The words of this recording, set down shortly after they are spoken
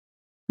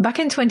Back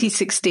in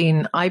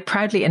 2016, I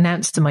proudly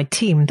announced to my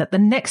team that the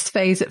next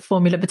phase at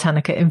Formula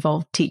Botanica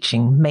involved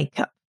teaching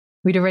makeup.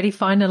 We'd already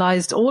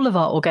finalized all of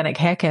our organic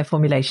hair care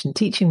formulation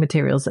teaching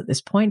materials at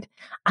this point,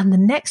 and the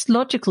next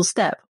logical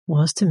step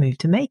was to move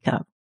to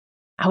makeup.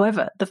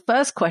 However, the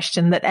first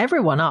question that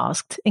everyone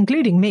asked,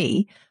 including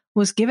me,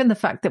 was given the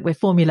fact that we're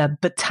Formula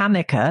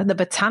Botanica, the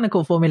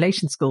botanical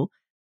formulation school,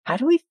 how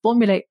do we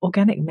formulate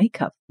organic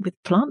makeup with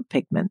plant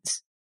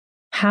pigments?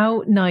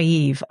 How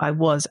naive I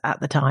was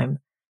at the time.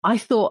 I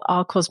thought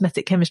our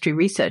cosmetic chemistry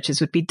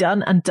researchers would be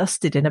done and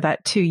dusted in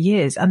about 2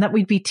 years and that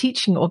we'd be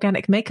teaching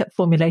organic makeup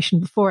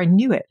formulation before I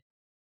knew it.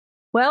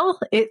 Well,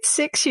 it's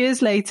 6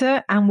 years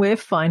later and we're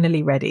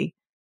finally ready.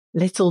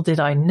 Little did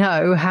I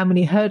know how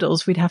many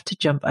hurdles we'd have to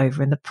jump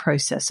over in the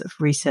process of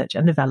research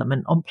and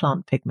development on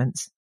plant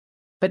pigments.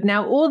 But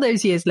now, all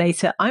those years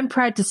later, I'm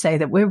proud to say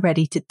that we're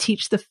ready to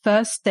teach the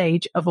first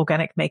stage of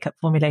organic makeup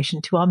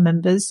formulation to our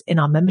members in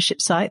our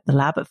membership site, the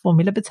lab at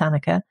Formula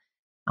Botanica,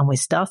 and we're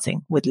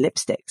starting with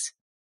lipsticks.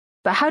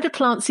 But how do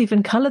plants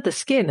even colour the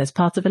skin as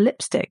part of a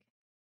lipstick?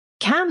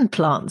 Can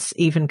plants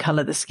even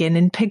colour the skin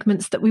in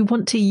pigments that we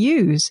want to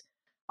use?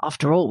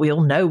 After all, we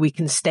all know we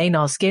can stain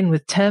our skin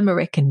with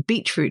turmeric and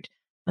beetroot,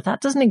 but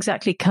that doesn't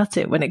exactly cut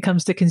it when it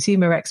comes to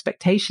consumer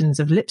expectations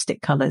of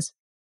lipstick colours.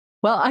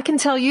 Well, I can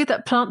tell you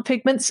that plant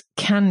pigments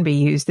can be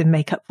used in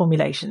makeup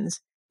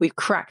formulations. We've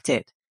cracked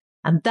it.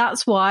 And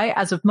that's why,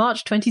 as of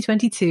March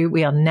 2022,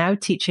 we are now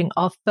teaching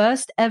our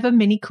first ever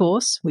mini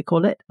course, we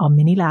call it our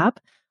mini lab,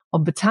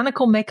 on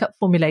botanical makeup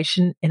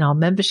formulation in our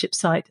membership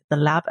site, the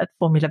lab at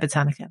Formula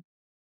Botanica.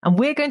 And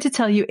we're going to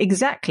tell you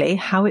exactly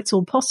how it's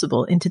all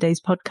possible in today's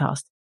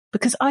podcast,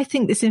 because I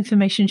think this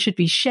information should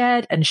be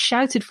shared and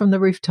shouted from the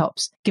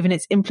rooftops, given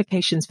its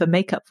implications for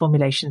makeup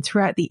formulation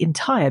throughout the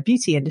entire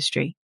beauty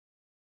industry.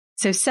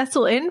 So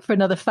settle in for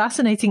another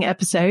fascinating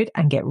episode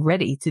and get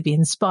ready to be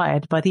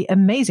inspired by the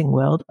amazing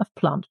world of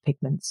plant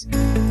pigments.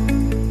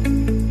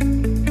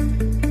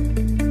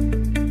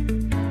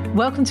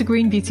 Welcome to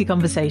Green Beauty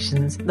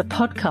Conversations, the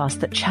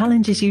podcast that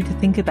challenges you to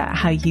think about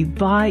how you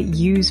buy,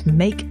 use,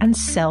 make and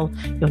sell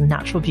your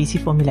natural beauty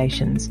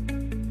formulations.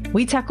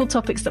 We tackle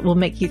topics that will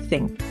make you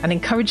think and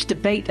encourage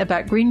debate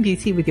about green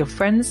beauty with your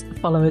friends,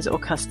 followers or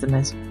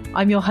customers.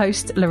 I'm your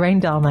host, Lorraine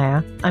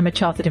Dallmeier. I'm a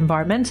chartered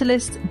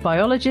environmentalist,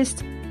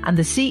 biologist, and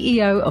the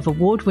CEO of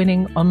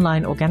award-winning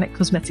online organic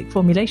cosmetic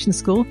formulation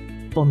school,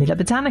 Formula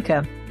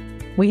Botanica.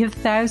 We have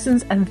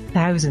thousands and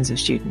thousands of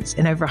students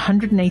in over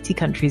 180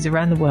 countries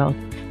around the world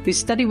who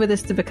study with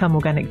us to become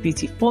organic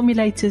beauty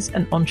formulators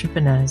and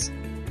entrepreneurs.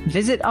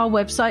 Visit our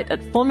website at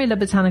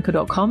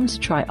formulabotanica.com to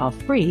try our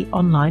free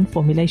online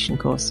formulation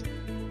course.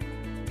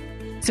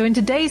 So in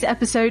today's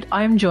episode,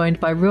 I am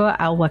joined by Rouah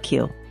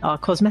Al-Wakeel, our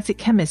cosmetic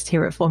chemist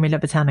here at Formula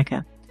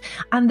Botanica.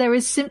 And there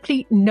is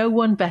simply no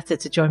one better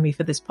to join me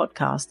for this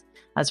podcast,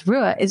 as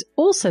Rouah is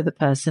also the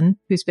person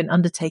who's been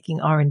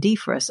undertaking R&D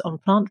for us on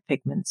plant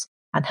pigments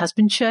and has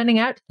been churning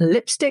out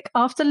lipstick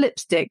after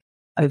lipstick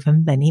over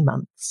many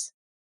months.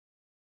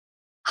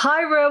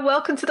 Hi, Rouah.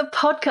 Welcome to the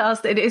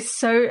podcast. It is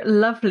so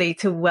lovely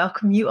to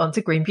welcome you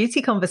onto Green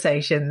Beauty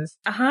Conversations.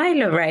 Hi,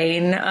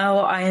 Lorraine. Oh,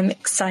 I am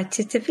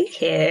excited to be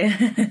here.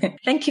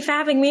 Thank you for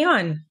having me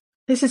on.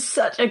 This is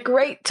such a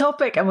great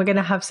topic, and we're going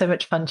to have so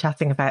much fun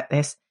chatting about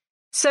this.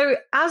 So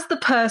as the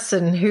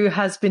person who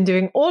has been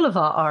doing all of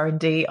our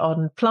R&D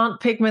on plant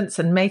pigments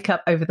and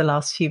makeup over the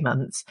last few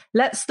months,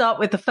 let's start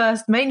with the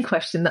first main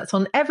question that's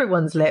on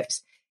everyone's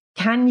lips.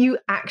 Can you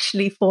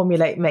actually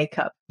formulate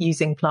makeup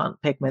using plant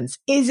pigments?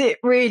 Is it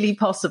really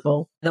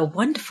possible? The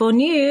wonderful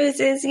news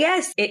is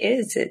yes, it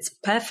is. It's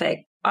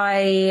perfect.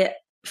 I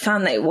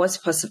found that it was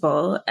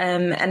possible,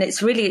 and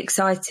it's really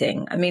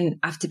exciting. I mean,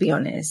 I have to be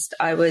honest,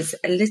 I was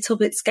a little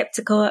bit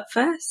skeptical at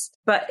first,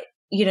 but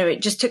you know,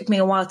 it just took me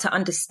a while to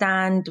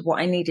understand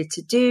what I needed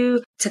to do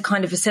to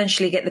kind of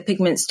essentially get the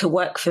pigments to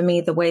work for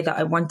me the way that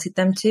I wanted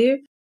them to.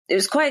 It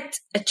was quite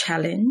a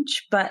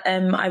challenge, but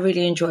I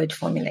really enjoyed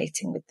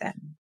formulating with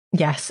them.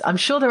 Yes, I'm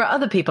sure there are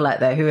other people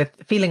out there who are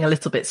feeling a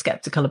little bit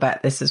skeptical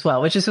about this as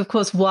well, which is, of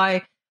course,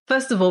 why,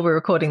 first of all, we're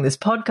recording this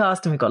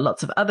podcast and we've got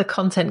lots of other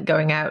content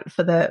going out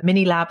for the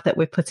mini lab that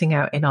we're putting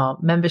out in our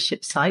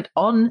membership site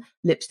on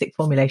lipstick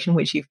formulation,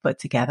 which you've put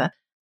together.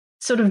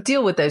 Sort of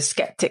deal with those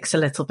skeptics a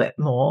little bit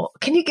more.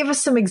 Can you give us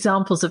some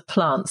examples of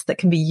plants that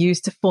can be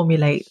used to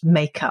formulate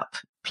makeup?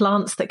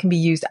 Plants that can be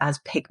used as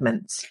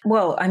pigments?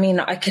 Well, I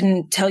mean, I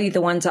can tell you the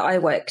ones that I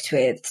worked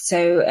with.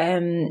 So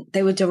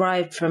they were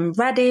derived from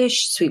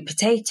radish, sweet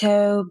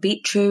potato,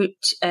 beetroot,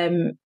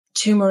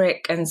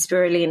 turmeric and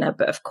spirulina.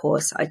 But of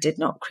course, I did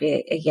not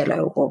create a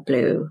yellow or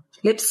blue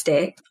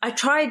lipstick. I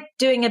tried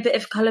doing a bit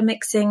of color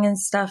mixing and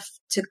stuff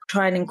to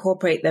try and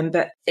incorporate them,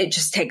 but it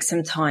just takes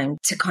some time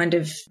to kind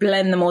of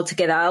blend them all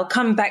together. I'll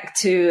come back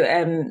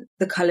to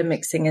the color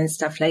mixing and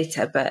stuff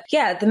later. But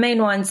yeah, the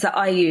main ones that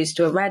I used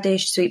were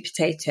radish, sweet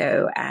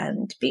potato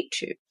and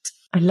beetroot.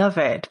 I love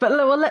it. But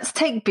well, let's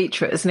take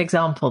beetroot as an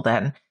example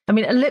then. I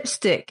mean, a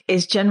lipstick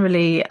is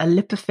generally a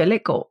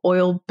lipophilic or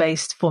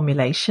oil-based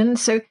formulation.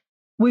 So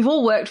we've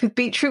all worked with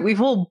beetroot.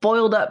 We've all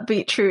boiled up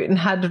beetroot and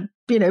had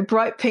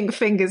bright pink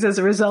fingers as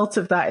a result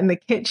of that in the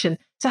kitchen.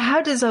 So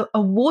how does a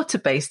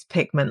water-based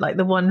pigment like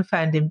the one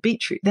found in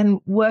beetroot then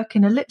work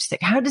in a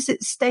lipstick? How does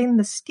it stain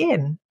the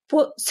skin?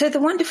 Well, so the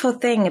wonderful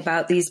thing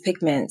about these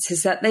pigments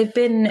is that they've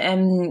been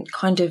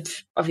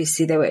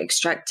obviously they were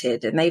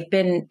extracted and they've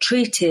been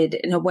treated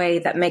in a way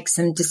that makes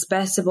them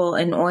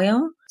dispersible in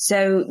oil.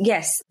 So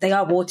yes, they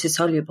are water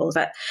soluble,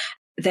 but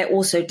they're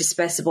also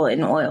dispersible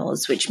in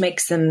oils, which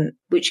gives them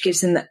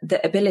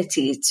the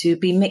ability to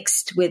be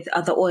mixed with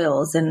other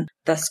oils and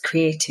thus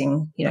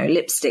creating,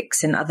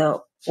 lipsticks and other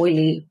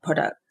oily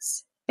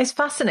products. It's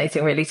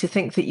fascinating, really, to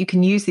think that you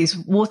can use these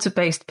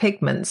water-based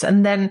pigments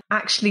and then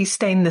actually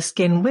stain the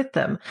skin with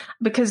them.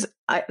 Because,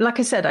 like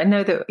I said, I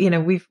know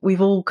that,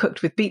 we've all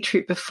cooked with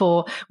beetroot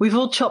before. We've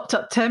all chopped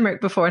up turmeric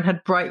before and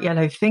had bright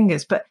yellow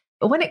fingers. But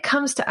when it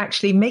comes to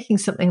actually making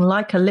something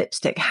like a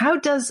lipstick, how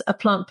does a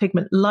plant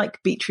pigment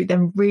like beetroot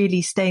then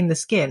really stain the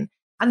skin?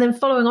 And then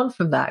following on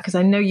from that, because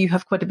I know you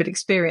have quite a bit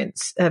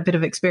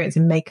of experience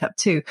in makeup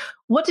too.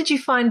 What did you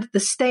find the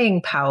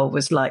staying power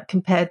was like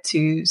compared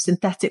to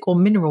synthetic or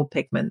mineral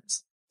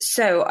pigments?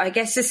 So I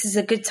guess this is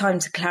a good time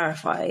to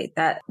clarify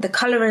that the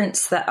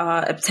colorants that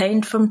are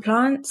obtained from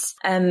plants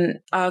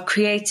are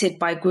created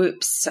by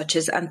groups such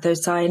as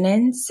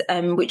anthocyanins,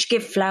 which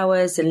give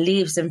flowers and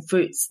leaves and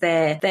fruits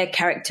their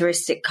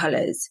characteristic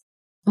colors.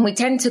 And we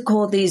tend to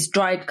call these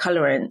dried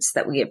colorants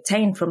that we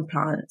obtain from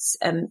plants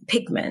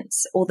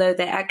pigments, although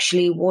they're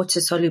actually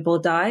water-soluble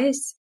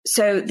dyes.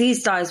 So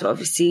these dyes were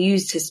obviously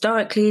used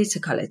historically to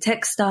color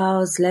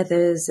textiles,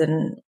 leathers,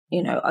 and,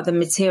 other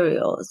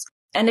materials.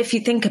 And if you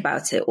think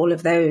about it, all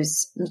of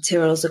those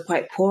materials are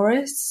quite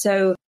porous,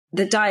 so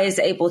the dye is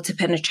able to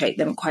penetrate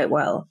them quite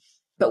well.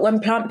 But when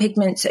plant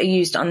pigments are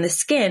used on the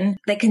skin,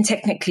 they can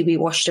technically be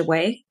washed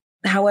away.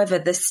 However,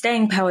 the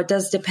staying power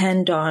does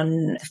depend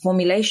on the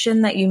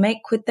formulation that you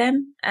make with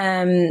them,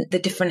 the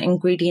different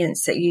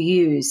ingredients that you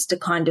use to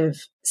kind of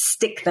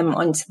stick them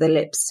onto the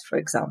lips, for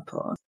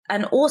example.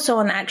 And also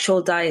on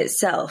actual dye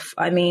itself.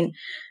 I mean,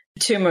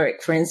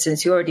 turmeric, for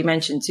instance, you already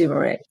mentioned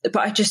turmeric, but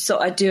I just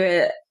thought I'd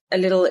do a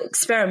little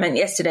experiment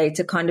yesterday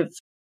to kind of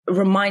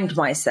remind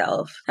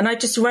myself. And I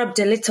just rubbed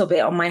a little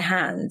bit on my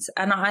hands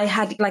and I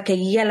had like a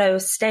yellow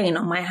stain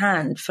on my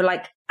hand for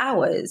like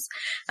hours.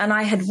 And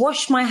I had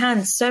washed my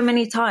hands so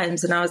many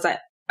times and I was like,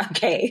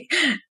 okay,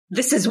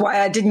 this is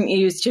why I didn't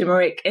use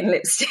turmeric in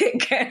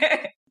lipstick.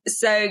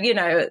 So,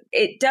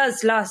 it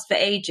does last for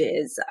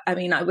ages. I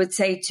mean, I would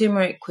say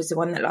turmeric was the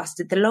one that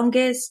lasted the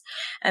longest.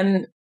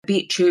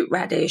 Beetroot,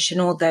 radish and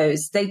all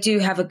those, they do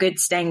have a good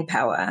staying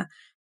power.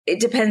 It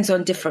depends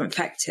on different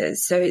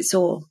factors. So it's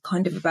all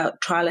kind of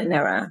about trial and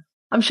error.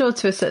 I'm sure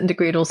to a certain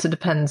degree it also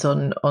depends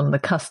on the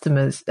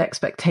customer's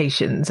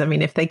expectations. I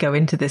mean, if they go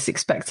into this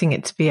expecting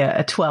it to be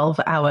a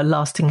 12-hour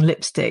lasting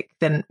lipstick,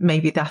 then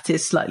maybe that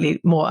is slightly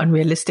more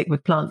unrealistic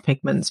with plant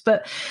pigments.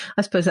 But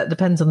I suppose that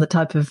depends on the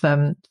type of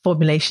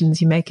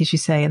formulations you make, as you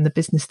say, and the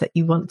business that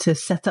you want to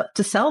set up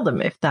to sell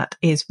them, if that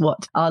is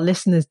what our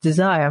listeners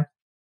desire.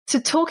 So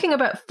talking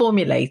about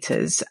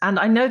formulators, and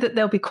I know that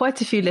there'll be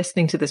quite a few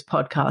listening to this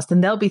podcast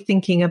and they'll be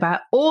thinking about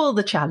all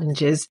the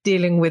challenges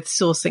dealing with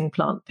sourcing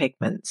plant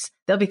pigments.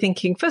 They'll be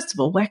thinking, first of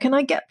all, where can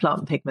I get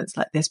plant pigments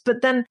like this?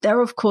 But then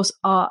there, of course,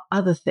 are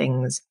other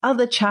things,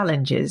 other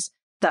challenges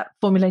that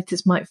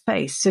formulators might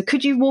face. So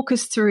could you walk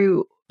us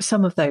through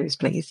some of those,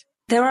 please?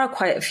 There are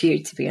quite a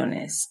few, to be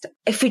honest.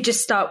 If we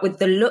just start with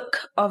the look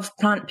of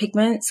plant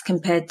pigments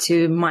compared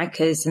to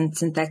micas and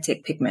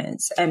synthetic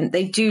pigments,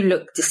 they do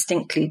look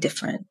distinctly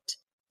different.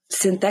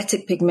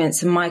 Synthetic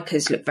pigments and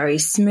micas look very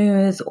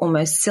smooth,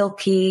 almost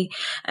silky,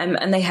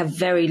 and they have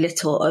very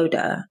little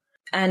odor.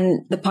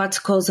 And the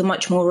particles are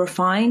much more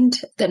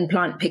refined than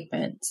plant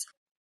pigments.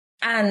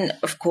 And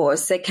of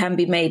course, they can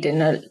be made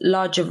in a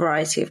larger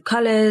variety of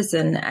colors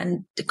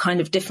and kind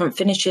of different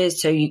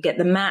finishes. So you get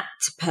the matte,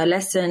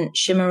 pearlescent,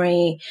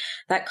 shimmery,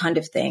 that kind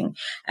of thing.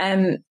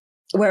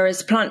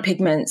 Whereas plant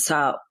pigments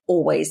are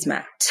always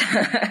matte.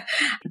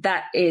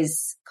 That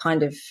is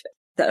kind of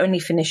the only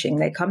finishing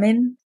they come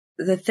in.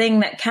 The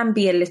thing that can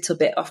be a little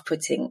bit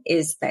off-putting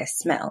is their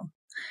smell.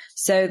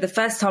 So the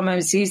first time I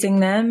was using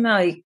them,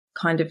 I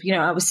kind of,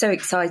 I was so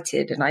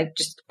excited and I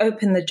just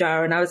opened the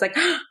jar and I was like,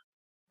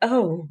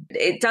 oh,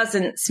 it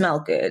doesn't smell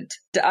good.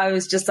 I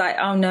was just like,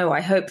 oh no, I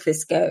hope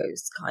this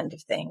goes kind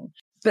of thing.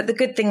 But the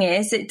good thing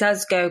is it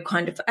does go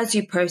kind of as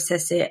you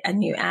process it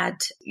and you add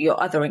your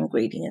other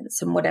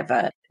ingredients and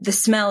whatever, the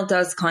smell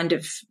does kind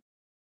of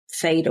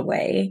fade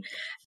away.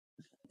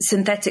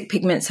 Synthetic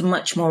pigments are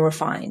much more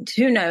refined.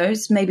 Who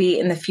knows? Maybe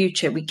in the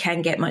future we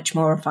can get much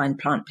more refined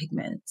plant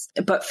pigments.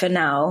 But for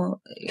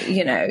now,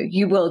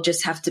 you will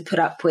just have to put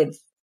up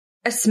with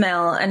a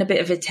smell and a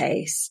bit of a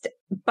taste.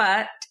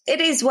 But it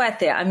is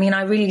worth it. I mean,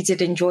 I really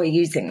did enjoy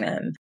using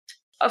them.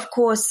 Of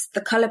course,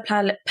 the color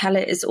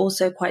palette is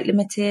also quite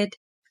limited.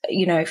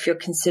 If you're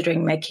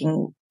considering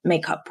making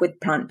makeup with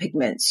plant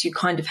pigments, you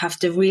kind of have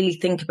to really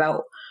think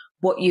about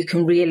what you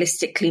can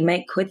realistically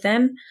make with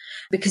them.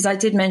 Because I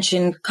did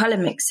mention color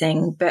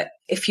mixing, but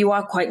if you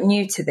are quite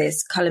new to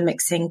this, color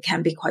mixing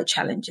can be quite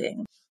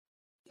challenging.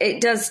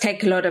 it does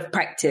take a lot of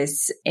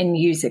practice in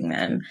using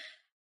them.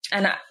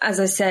 And as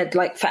I said,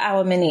 like for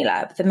our mini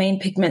lab, the main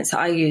pigments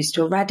I used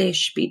were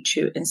radish,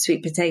 beetroot, and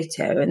sweet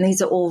potato. And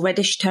these are all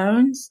reddish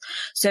tones.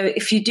 So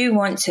if you do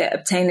want to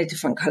obtain a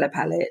different color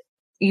palette,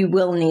 you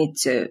will need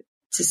to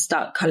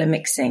start color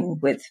mixing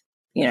with,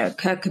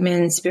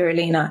 curcumin,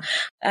 spirulina.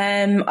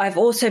 I've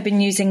also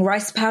been using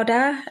rice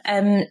powder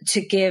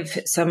to give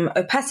some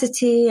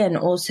opacity, and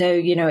also,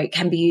 it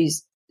can be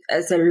used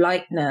as a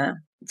lightener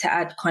to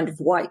add kind of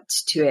white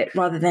to it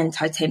rather than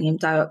titanium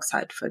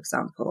dioxide, for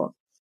example.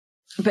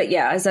 But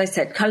yeah, as I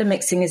said, color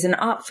mixing is an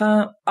art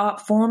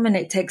form, and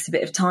it takes a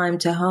bit of time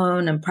to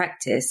hone and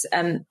practice.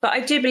 But I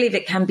do believe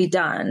it can be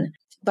done,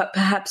 but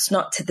perhaps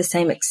not to the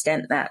same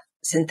extent that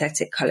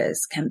synthetic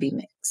colors can be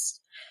mixed.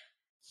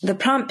 The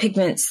plant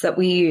pigments that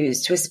we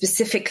used were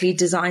specifically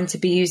designed to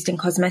be used in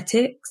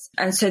cosmetics.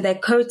 And so they're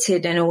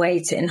coated in a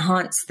way to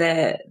enhance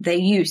their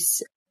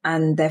use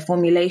and their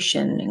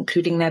formulation,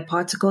 including their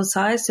particle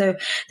size. So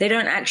they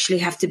don't actually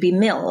have to be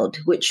milled,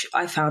 which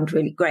I found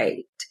really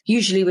great.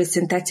 Usually with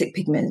synthetic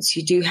pigments,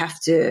 you do have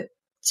to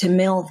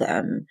mill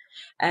them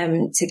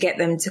to get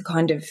them to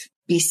kind of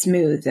be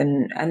smooth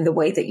and the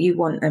way that you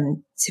want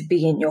them to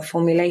be in your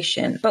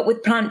formulation. But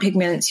with plant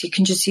pigments, you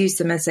can just use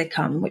them as they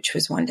come, which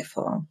was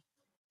wonderful.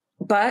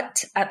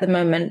 But at the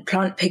moment,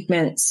 plant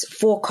pigments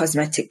for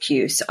cosmetic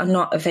use are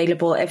not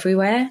available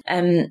everywhere.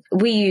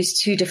 We use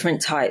 2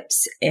 different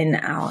types in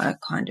our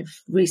kind of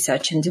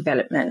research and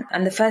development.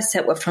 And the first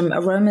set were from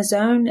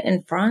Aromazone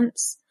in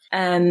France,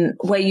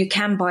 where you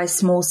can buy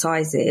small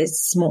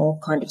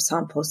kind of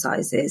sample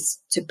sizes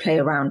to play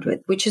around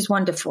with, which is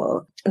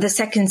wonderful. The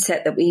second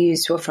set that we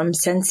used were from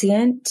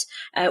Sensient,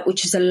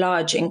 which is a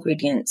large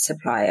ingredient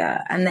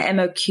supplier, and the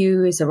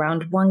MOQ is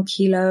around 1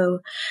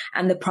 kilo,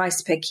 and the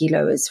price per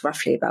kilo is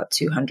roughly about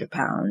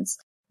 £200.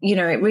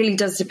 It really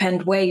does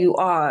depend where you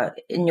are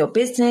in your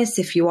business,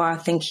 if you are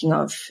thinking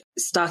of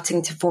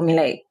starting to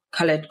formulate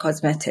colored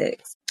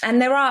cosmetics.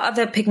 And there are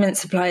other pigment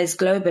suppliers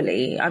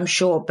globally, I'm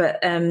sure,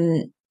 but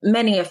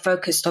many are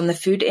focused on the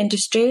food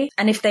industry.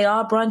 And if they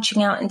are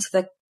branching out into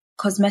the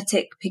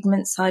cosmetic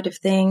pigment side of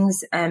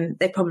things,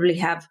 they probably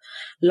have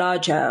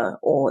larger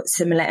or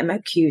similar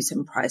MOQs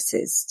and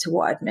prices to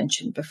what I've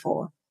mentioned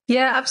before.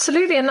 Yeah,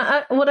 absolutely. And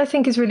what I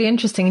think is really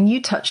interesting, and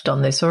you touched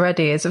on this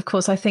already, is, of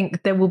course, I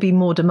think there will be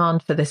more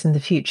demand for this in the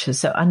future.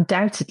 So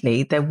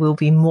undoubtedly, there will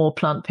be more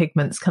plant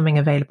pigments coming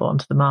available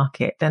onto the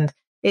market. And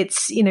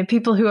it's,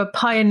 people who are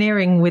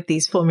pioneering with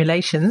these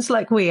formulations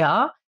like we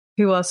are,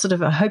 who are sort of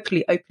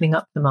hopefully opening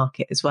up the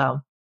market as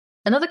well.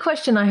 Another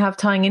question I have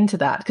tying into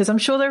that, because I'm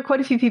sure there are quite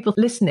a few people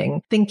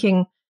listening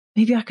thinking,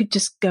 maybe I could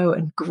just go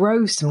and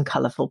grow some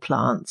colourful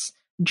plants,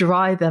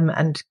 dry them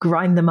and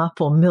grind them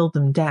up or mill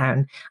them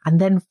down, and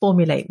then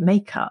formulate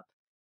makeup.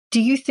 Do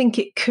you think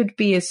it could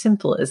be as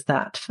simple as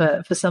that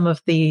for some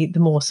of the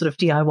more sort of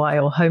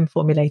DIY or home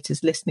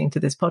formulators listening to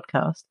this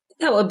podcast?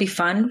 That would be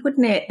fun,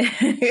 wouldn't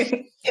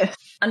it? Yes.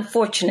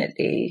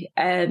 Unfortunately,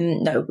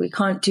 no, we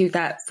can't do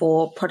that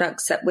for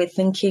products that we're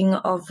thinking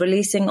of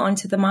releasing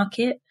onto the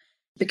market,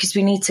 because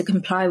we need to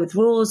comply with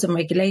rules and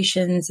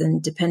regulations,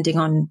 and depending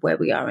on where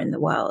we are in the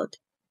world.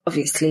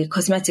 Obviously,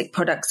 cosmetic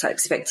products are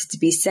expected to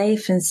be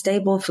safe and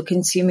stable for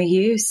consumer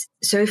use.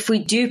 So if we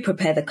do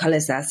prepare the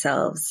colors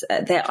ourselves,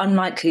 they're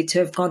unlikely to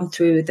have gone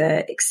through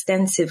the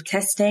extensive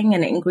testing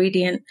and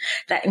ingredient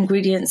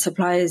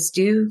suppliers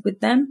do with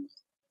them.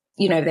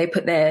 They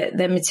put their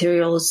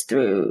materials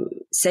through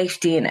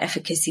safety and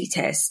efficacy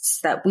tests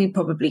that we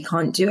probably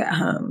can't do at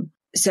home.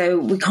 So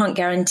we can't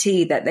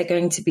guarantee that they're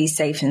going to be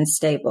safe and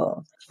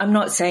stable. I'm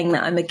not saying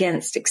that I'm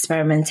against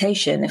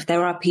experimentation. If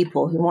there are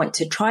people who want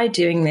to try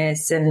doing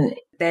this and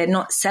they're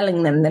not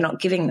selling them, they're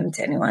not giving them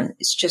to anyone,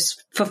 it's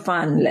just for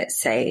fun, let's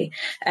say,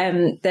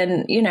 then,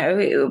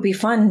 it would be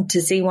fun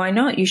to see why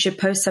not. You should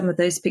post some of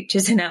those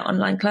pictures in our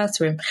online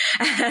classroom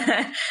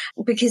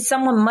because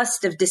someone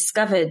must have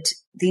discovered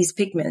these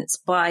pigments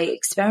by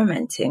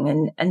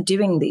experimenting and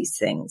doing these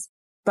things.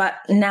 But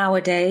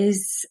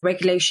nowadays,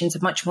 regulations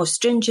are much more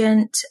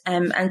stringent,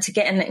 and to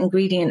get an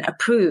ingredient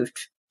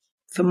approved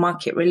for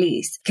market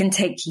release can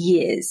take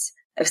years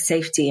of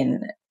safety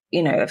and,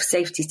 of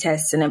safety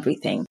tests and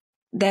everything.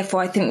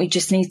 Therefore, I think we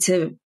just need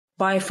to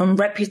buy from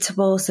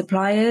reputable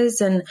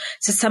suppliers. And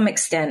to some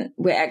extent,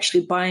 we're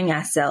actually buying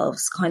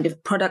ourselves kind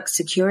of product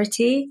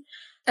security.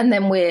 And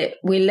then we're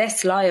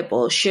less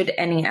liable should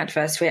any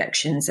adverse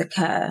reactions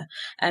occur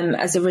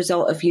as a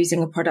result of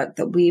using a product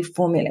that we've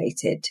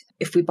formulated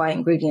if we buy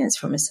ingredients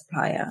from a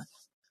supplier.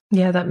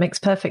 Yeah, that makes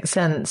perfect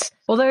sense.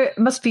 Although it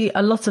must be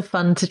a lot of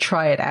fun to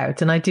try it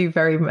out. And I do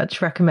very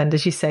much recommend,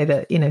 as you say,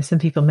 that, some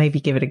people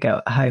maybe give it a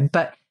go at home.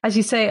 But as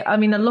you say, I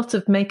mean, a lot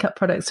of makeup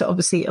products are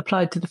obviously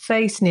applied to the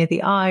face, near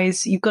the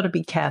eyes. You've got to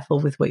be careful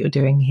with what you're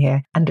doing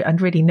here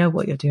and really know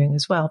what you're doing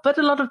as well. But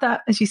a lot of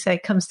that, as you say,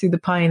 comes through the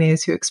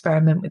pioneers who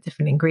experiment with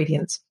different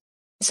ingredients.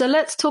 So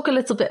let's talk a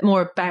little bit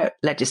more about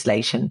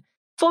legislation.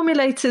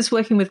 Formulators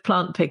working with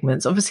plant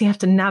pigments obviously have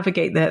to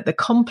navigate the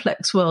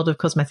complex world of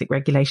cosmetic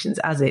regulations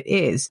as it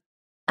is.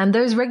 And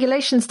those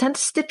regulations tend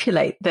to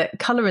stipulate that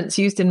colorants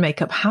used in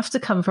makeup have to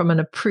come from an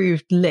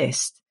approved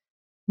list,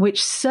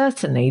 which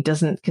certainly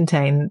doesn't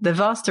contain the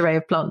vast array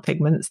of plant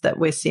pigments that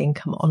we're seeing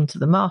come onto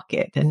the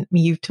market. And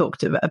you've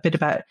talked a bit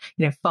about,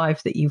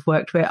 5 that you've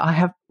worked with. I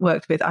have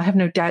worked with. I have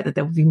no doubt that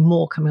there will be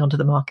more coming onto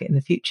the market in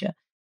the future.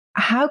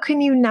 How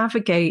can you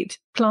navigate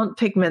plant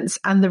pigments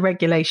and the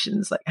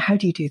regulations? Like, how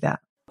do you do that?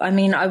 I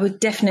mean, I would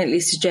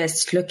definitely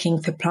suggest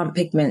looking for plant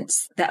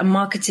pigments that are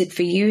marketed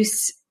for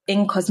use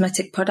in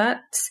cosmetic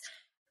products.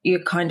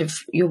 You're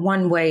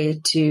one way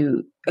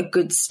to a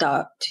good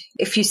start.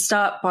 If you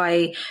start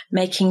by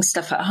making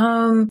stuff at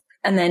home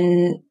and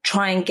then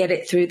try and get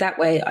it through that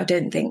way, I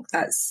don't think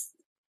that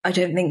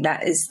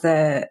is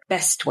the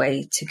best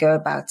way to go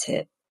about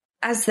it.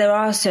 As there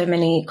are so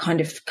many kind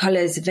of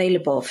colors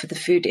available for the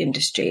food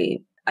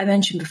industry, I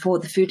mentioned before,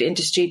 the food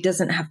industry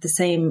doesn't have the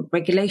same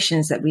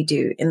regulations that we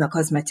do in the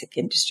cosmetic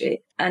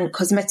industry. And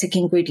cosmetic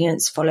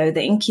ingredients follow the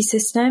INCI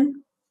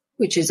system,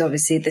 which is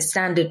obviously the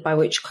standard by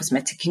which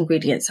cosmetic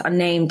ingredients are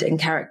named and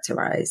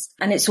characterized.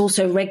 And it's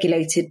also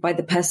regulated by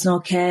the Personal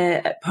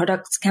Care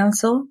Products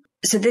Council.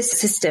 So this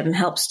system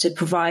helps to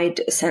provide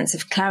a sense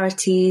of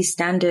clarity,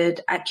 standard,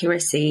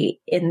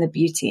 accuracy in the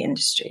beauty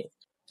industry,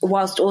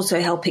 whilst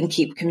also helping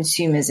keep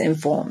consumers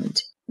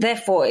informed.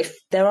 Therefore, if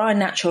there are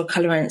natural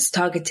colorants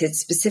targeted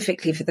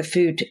specifically for the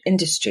food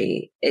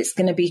industry, it's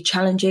going to be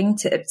challenging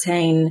to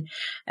obtain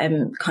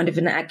kind of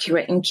an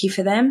accurate INCI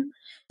for them.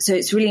 So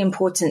it's really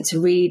important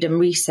to read and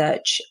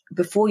research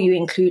before you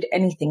include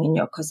anything in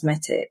your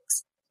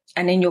cosmetics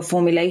and in your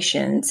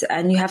formulations.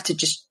 And you have to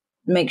just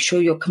make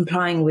sure you're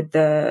complying with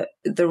the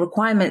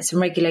requirements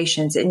and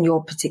regulations in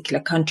your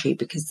particular country,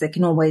 because they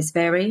can always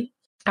vary.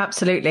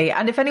 Absolutely.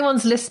 And if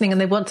anyone's listening and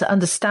they want to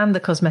understand the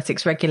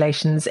cosmetics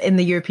regulations in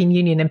the European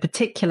Union in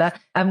particular,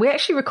 and we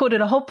actually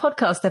recorded a whole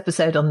podcast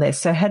episode on this.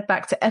 So head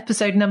back to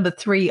episode number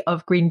 3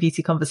 of Green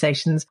Beauty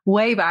Conversations,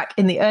 way back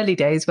in the early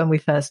days when we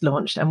first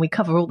launched, and we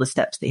cover all the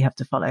steps that you have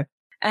to follow.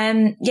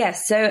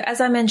 Yes. So as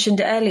I mentioned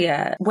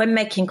earlier, when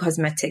making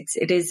cosmetics,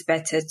 it is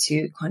better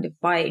to kind of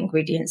buy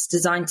ingredients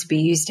designed to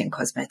be used in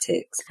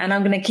cosmetics. And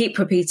I'm going to keep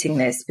repeating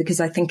this because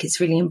I think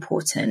it's really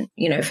important,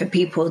 for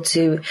people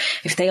to,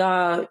 if they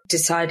are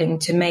deciding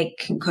to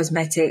make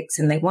cosmetics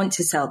and they want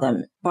to sell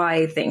them,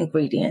 buy the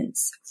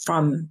ingredients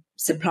from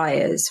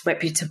suppliers,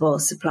 reputable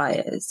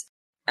suppliers.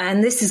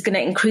 And this is going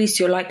to increase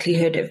your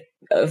likelihood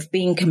of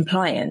being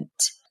compliant.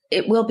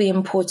 It will be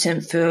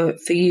important for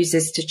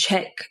users to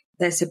check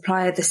their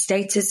supplier the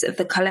status of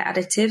the color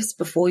additives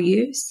before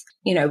use.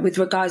 With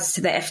regards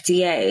to the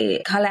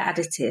FDA, color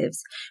additives,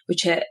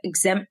 which are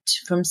exempt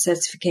from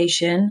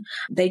certification,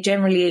 they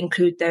generally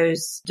include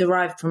those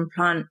derived from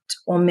plant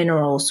or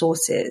mineral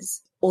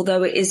sources.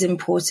 Although it is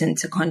important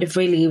to kind of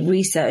really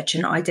research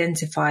and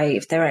identify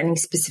if there are any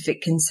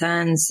specific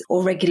concerns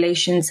or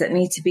regulations that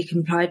need to be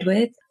complied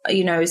with.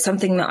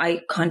 Something that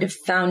I kind of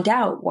found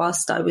out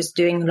whilst I was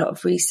doing a lot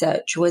of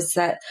research was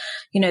that,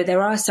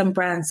 there are some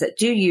brands that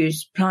do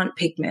use plant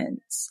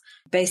pigments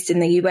based in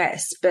the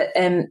US, but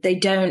they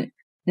don't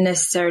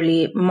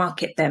necessarily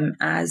market them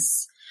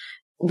as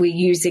we're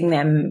using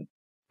them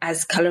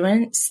as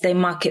colorants. They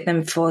market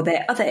them for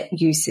their other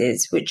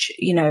uses, which,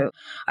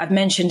 I've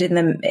mentioned in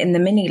the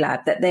mini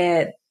lab that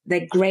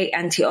they're great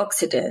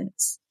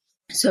antioxidants.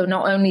 So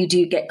not only do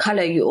you get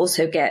color, you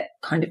also get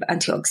kind of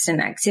antioxidant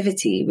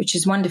activity, which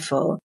is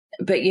wonderful.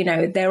 But,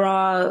 there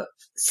are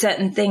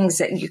certain things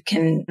that you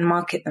can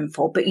market them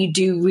for, but you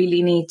do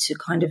really need to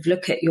kind of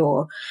look at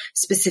your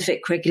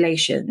specific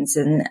regulations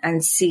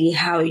and see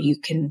how you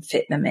can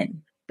fit them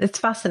in. It's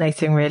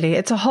fascinating, really.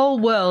 It's a whole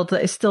world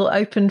that is still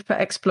open for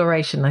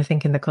exploration, I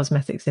think, in the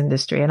cosmetics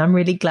industry. And I'm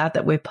really glad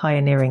that we're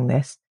pioneering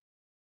this.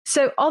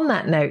 So on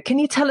that note, can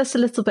you tell us a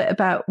little bit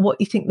about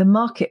what you think the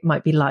market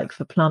might be like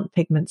for plant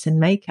pigments in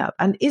makeup?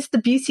 And is the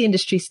beauty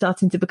industry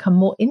starting to become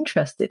more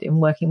interested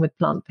in working with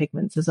plant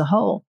pigments as a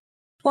whole?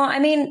 Well, I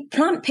mean,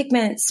 plant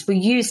pigments were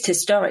used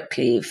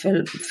historically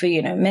for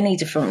many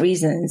different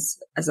reasons.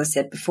 As I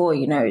said before,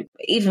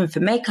 even for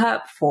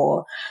makeup,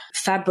 for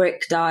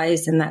fabric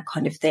dyes and that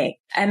kind of thing.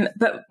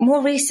 But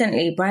more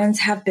recently, brands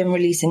have been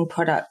releasing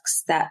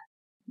products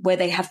where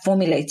they have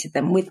formulated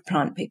them with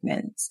plant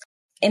pigments,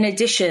 in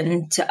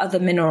addition to other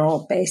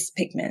mineral-based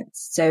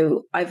pigments.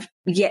 So I've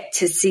yet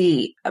to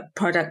see a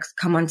product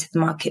come onto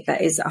the market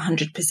that is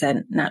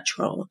 100%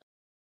 natural.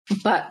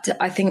 But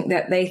I think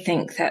that they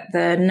think that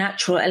the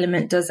natural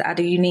element does add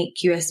a unique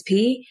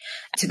USP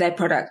to their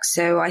products.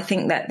 So I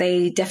think that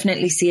they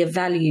definitely see a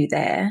value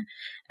there.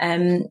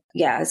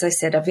 As I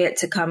said, I've yet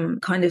to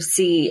kind of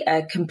see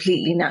a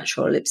completely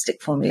natural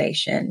lipstick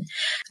formulation.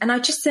 And I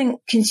just think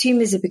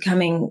consumers are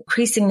becoming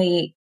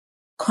increasingly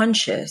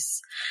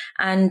conscious,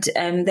 and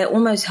they're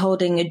almost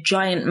holding a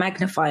giant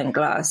magnifying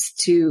glass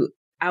to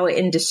our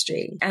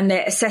industry, and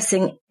they're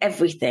assessing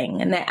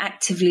everything, and they're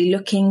actively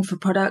looking for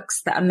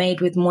products that are made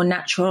with more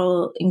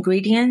natural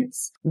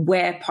ingredients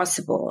where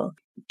possible,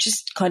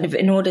 just kind of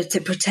in order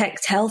to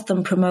protect health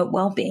and promote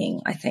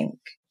well-being, I think.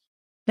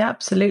 Yeah,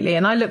 absolutely.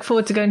 And I look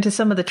forward to going to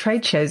some of the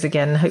trade shows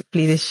again,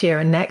 hopefully this year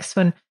and next,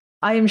 when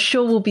I am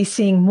sure we'll be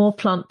seeing more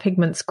plant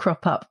pigments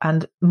crop up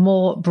and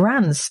more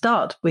brands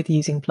start with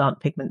using plant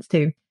pigments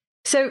too.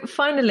 So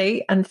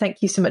finally, and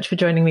thank you so much for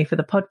joining me for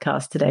the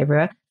podcast today,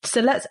 Rouah.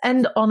 So let's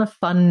end on a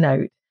fun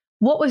note.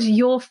 What was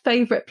your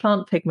favorite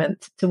plant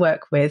pigment to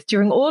work with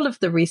during all of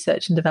the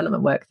research and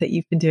development work that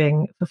you've been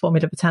doing for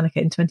Formula Botanica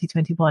in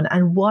 2021?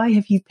 And why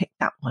have you picked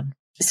that one?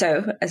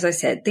 So, as I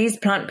said, these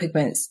plant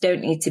pigments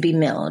don't need to be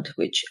milled,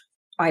 which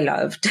I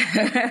loved.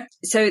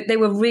 So they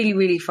were really,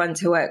 really fun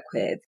to work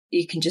with.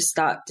 You can just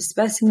start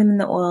dispersing them in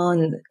the oil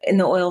and in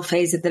the oil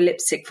phase of the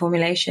lipstick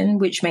formulation,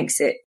 which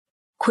makes it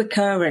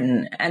quicker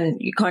and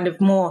you kind of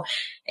more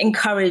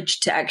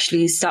encouraged to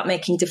actually start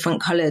making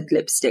different colored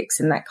lipsticks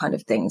and that kind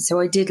of thing. So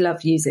I did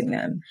love using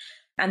them.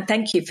 And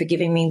thank you for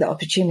giving me the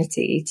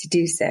opportunity to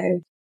do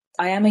so.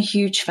 I am a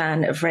huge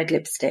fan of red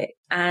lipstick,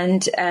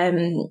 and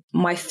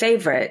my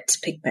favorite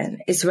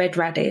pigment is red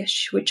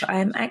radish, which I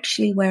am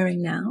actually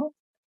wearing now.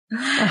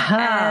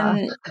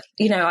 And,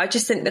 I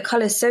just think the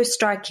color is so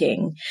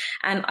striking,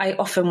 and I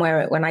often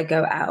wear it when I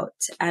go out,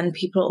 and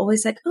people are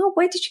always like, "Oh,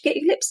 where did you get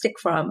your lipstick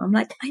from?" I'm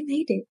like, "I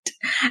made it."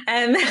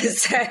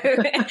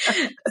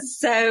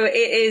 So it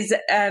is,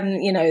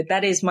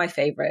 that is my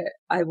favorite.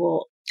 I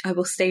will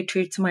stay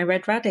true to my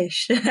red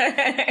radish.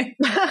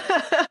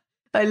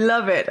 I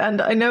love it.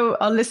 And I know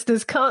our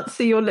listeners can't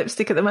see your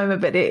lipstick at the moment,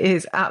 but it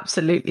is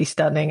absolutely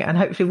stunning. And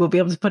hopefully we'll be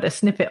able to put a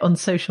snippet on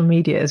social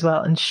media as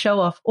well and show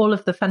off all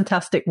of the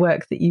fantastic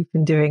work that you've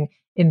been doing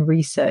in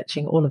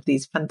researching all of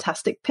these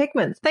fantastic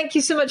pigments. Thank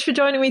you so much for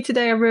joining me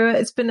today, Rouah.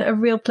 It's been a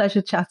real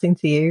pleasure chatting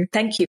to you.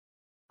 Thank you.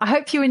 I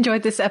hope you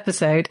enjoyed this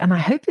episode, and I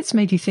hope it's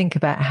made you think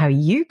about how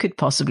you could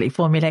possibly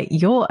formulate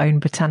your own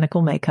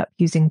botanical makeup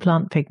using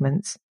plant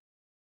pigments.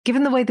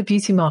 Given the way the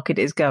beauty market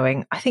is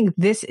going, I think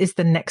this is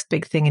the next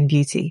big thing in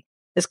beauty,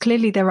 as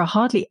clearly there are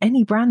hardly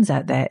any brands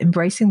out there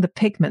embracing the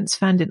pigments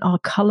found in our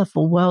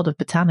colourful world of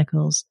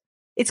botanicals.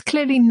 It's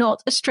clearly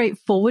not a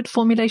straightforward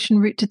formulation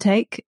route to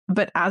take,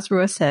 but as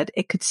Rouah said,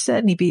 it could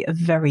certainly be a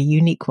very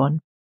unique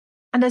one.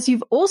 And as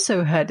you've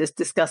also heard us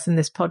discuss in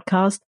this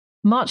podcast,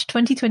 March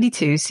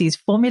 2022 sees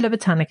Formula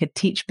Botanica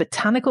teach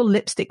botanical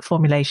lipstick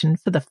formulation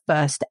for the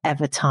first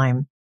ever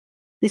time.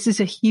 This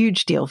is a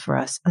huge deal for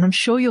us, and I'm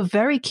sure you're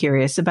very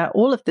curious about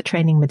all of the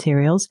training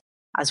materials,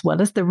 as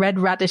well as the red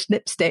radish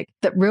lipstick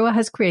that Rouah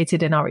has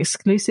created in our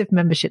exclusive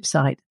membership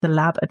site, the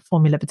Lab at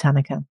Formula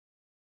Botanica.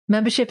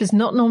 Membership is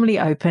not normally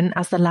open,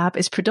 as the lab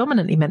is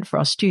predominantly meant for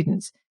our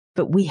students,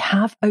 but we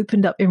have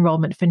opened up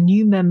enrollment for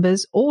new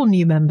members, all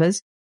new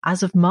members,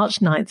 as of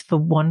March 9th for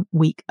 1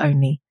 week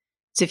only.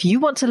 So if you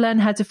want to learn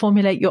how to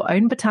formulate your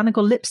own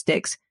botanical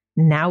lipsticks,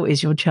 now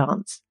is your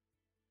chance.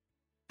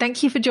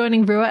 Thank you for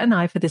joining Rouah and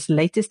I for this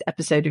latest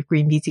episode of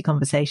Green Beauty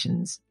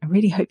Conversations. I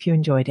really hope you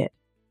enjoyed it.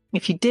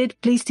 If you did,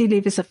 please do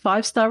leave us a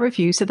 5-star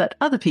review so that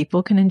other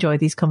people can enjoy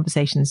these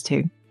conversations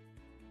too.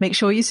 Make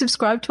sure you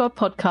subscribe to our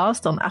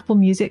podcast on Apple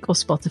Music or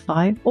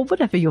Spotify or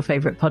whatever your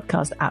favorite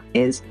podcast app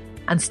is,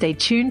 and stay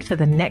tuned for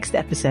the next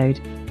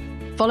episode.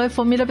 Follow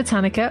Formula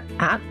Botanica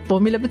at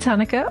Formula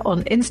Botanica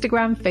on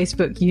Instagram,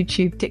 Facebook,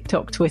 YouTube,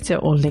 TikTok, Twitter,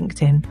 or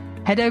LinkedIn.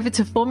 Head over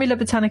to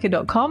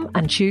formulabotanica.com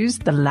and choose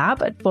the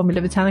Lab at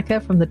Formula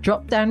Botanica from the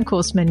drop-down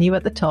course menu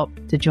at the top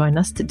to join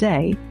us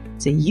today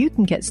so you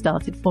can get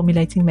started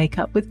formulating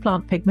makeup with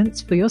plant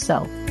pigments for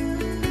yourself.